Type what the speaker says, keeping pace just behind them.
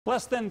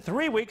Less than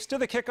 3 weeks to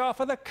the kickoff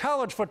of the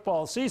college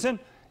football season,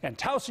 and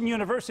Towson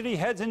University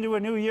heads into a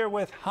new year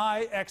with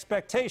high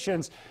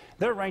expectations.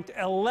 They're ranked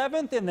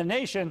 11th in the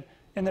nation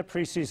in the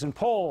preseason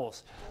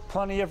polls.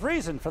 Plenty of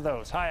reason for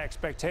those high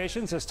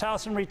expectations as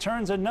Towson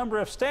returns a number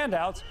of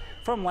standouts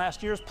from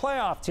last year's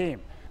playoff team.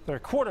 Their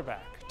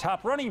quarterback,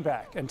 top running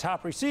back, and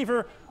top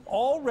receiver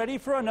all ready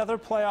for another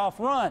playoff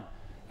run.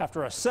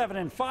 After a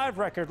 7-5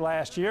 record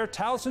last year,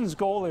 Towson's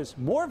goal is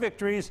more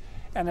victories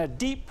and a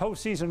deep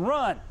postseason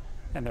run.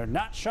 And they're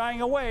not shying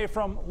away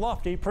from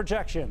lofty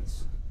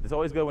projections. It's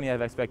always good when you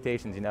have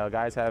expectations. You know,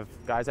 guys have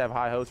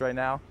high hopes right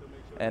now,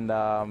 and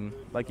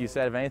like you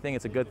said, if anything,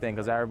 it's a good thing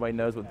because everybody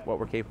knows what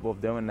we're capable of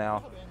doing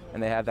now,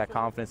 and they have that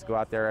confidence to go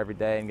out there every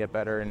day and get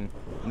better and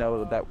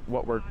know that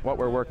what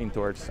we're working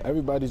towards.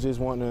 Everybody's just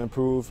wanting to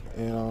improve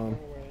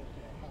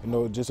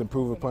and just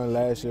improve upon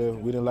last year.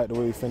 We didn't like the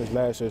way we finished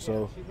last year,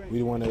 so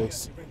we want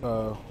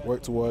to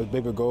work towards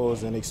bigger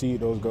goals and exceed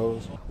those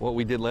goals. What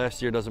we did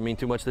last year doesn't mean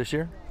too much this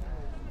year.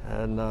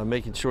 And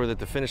making sure that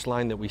the finish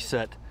line that we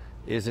set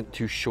isn't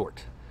too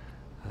short.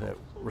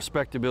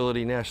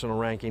 Respectability, national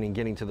ranking, and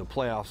getting to the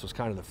playoffs was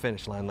kind of the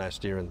finish line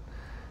last year, and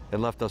it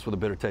left us with a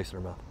bitter taste in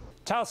our mouth.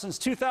 Towson's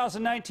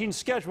 2019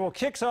 schedule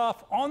kicks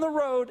off on the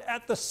road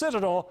at the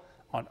Citadel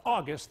on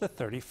August the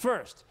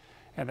 31st.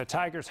 And the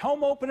Tigers'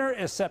 home opener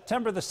is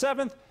September the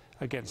 7th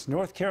against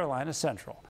North Carolina Central.